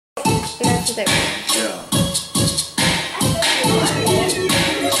Yeah.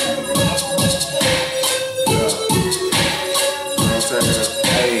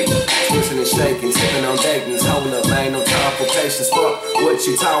 Hey, twisting and shaking, sipping on Dayton's, hold up, man, no time for patience. Fuck what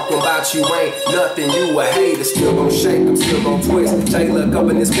you talking about, you ain't nothing, you a hater. Still gon' shake, I'm still gon' twist. Take a look up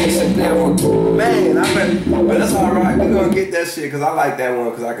in this bitch and down. Man, I bet, but that's alright, we gonna get that shit, cause I like that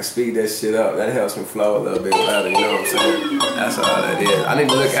one, cause I can speed that shit up. That helps me flow a little bit better, you know what I'm saying? That's all that is. I need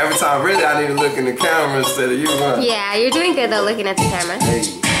to look, every time, really, I need to look in the camera instead of you, huh? Yeah, you're doing good though, looking at the camera. Hey,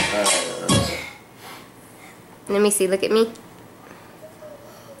 let me see, look at me.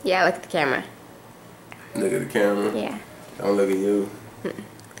 Yeah, look at the camera. Look at the camera? Yeah. Don't look at you. The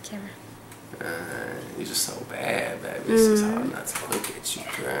camera. You're just so bad, baby. It's just hard not to look at you,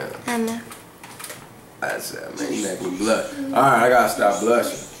 girl. I know. That's it, man. You make me blush. Alright, I gotta stop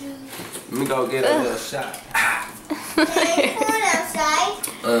blushing. Let me go get a little shot.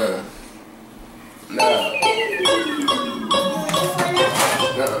 No.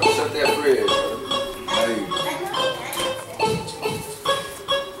 Shut that fridge. Hey.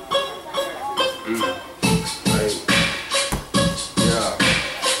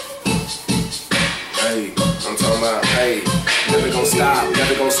 I'm talking about, hey, never gonna stop,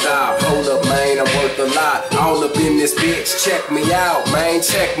 never gonna stop. Hold up, man, I'm worth a lot. All up in this bitch, check me out, man,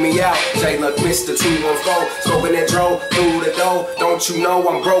 check me out. J-Luck, Mr. 214, smoking that dro through the door. Don't you know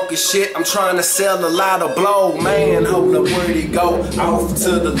I'm broke as shit? I'm trying to sell a lot of blow, man. Hold up, where'd he go? Off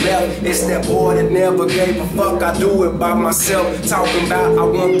to the left. It's that boy that never gave a fuck. I do it by myself. Talking about I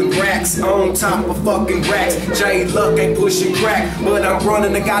want the racks on top of fucking racks. J-Luck ain't pushing crack, but I'm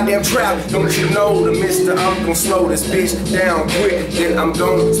running the goddamn trap. Don't you know the mister? I'm gon' slow this bitch down quick. Then I'm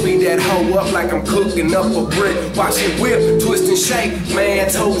gon' speed that hoe up like I'm cooking up a brick. Watch it whip, twist and shake. Man,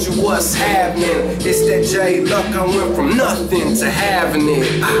 told you what's happening. It's that J-Luck. I went from nothing to having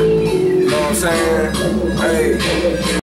it. You know what I'm saying?